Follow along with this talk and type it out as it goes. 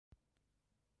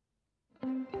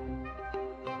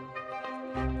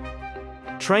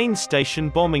Train station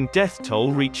bombing death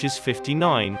toll reaches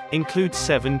 59, includes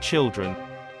 7 children.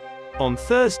 On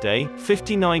Thursday,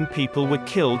 59 people were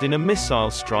killed in a missile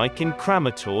strike in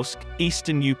Kramatorsk,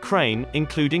 eastern Ukraine,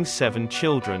 including 7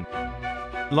 children.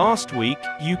 Last week,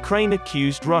 Ukraine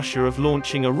accused Russia of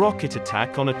launching a rocket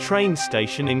attack on a train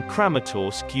station in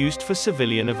Kramatorsk used for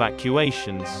civilian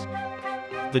evacuations.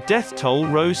 The death toll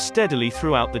rose steadily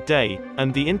throughout the day,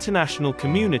 and the international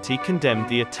community condemned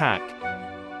the attack.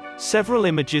 Several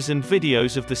images and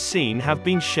videos of the scene have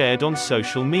been shared on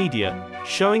social media,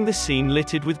 showing the scene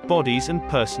littered with bodies and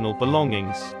personal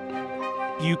belongings.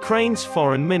 Ukraine's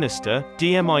foreign minister,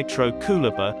 Dmytro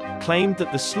Kuleba, claimed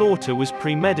that the slaughter was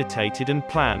premeditated and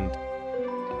planned.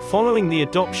 Following the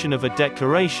adoption of a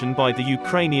declaration by the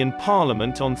Ukrainian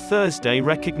parliament on Thursday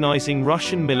recognizing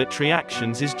Russian military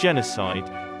actions as genocide.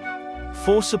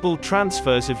 Forcible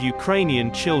transfers of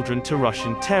Ukrainian children to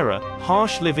Russian terror,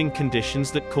 harsh living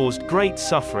conditions that caused great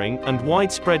suffering, and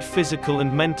widespread physical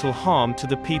and mental harm to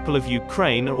the people of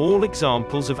Ukraine are all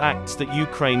examples of acts that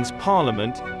Ukraine's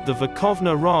parliament, the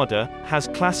Verkhovna Rada, has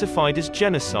classified as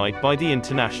genocide by the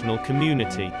international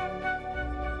community.